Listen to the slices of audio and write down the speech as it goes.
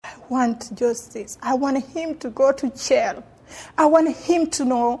want justice. I want him to go to jail. I want him to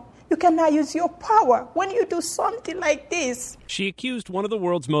know you cannot use your power when you do something like this. She accused one of the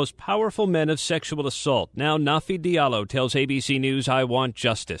world's most powerful men of sexual assault. Now Nafi Diallo tells ABC News, I want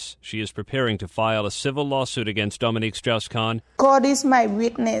justice. She is preparing to file a civil lawsuit against Dominique Strauss-Kahn. God is my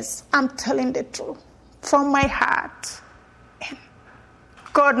witness. I'm telling the truth from my heart. And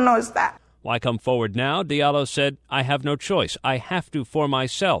God knows that. Why come forward now? Diallo said, I have no choice. I have to for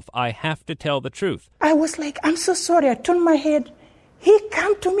myself. I have to tell the truth. I was like, I'm so sorry. I turned my head. He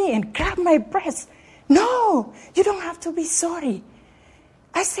came to me and grabbed my breast. No, you don't have to be sorry.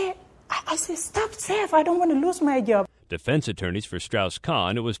 I said, stop, Seth. I don't want to lose my job. Defense attorneys for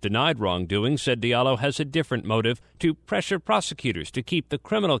Strauss-Kahn, who was denied wrongdoing, said Diallo has a different motive: to pressure prosecutors to keep the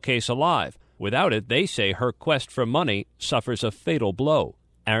criminal case alive. Without it, they say her quest for money suffers a fatal blow.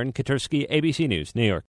 Aaron Katersky, ABC News, New York.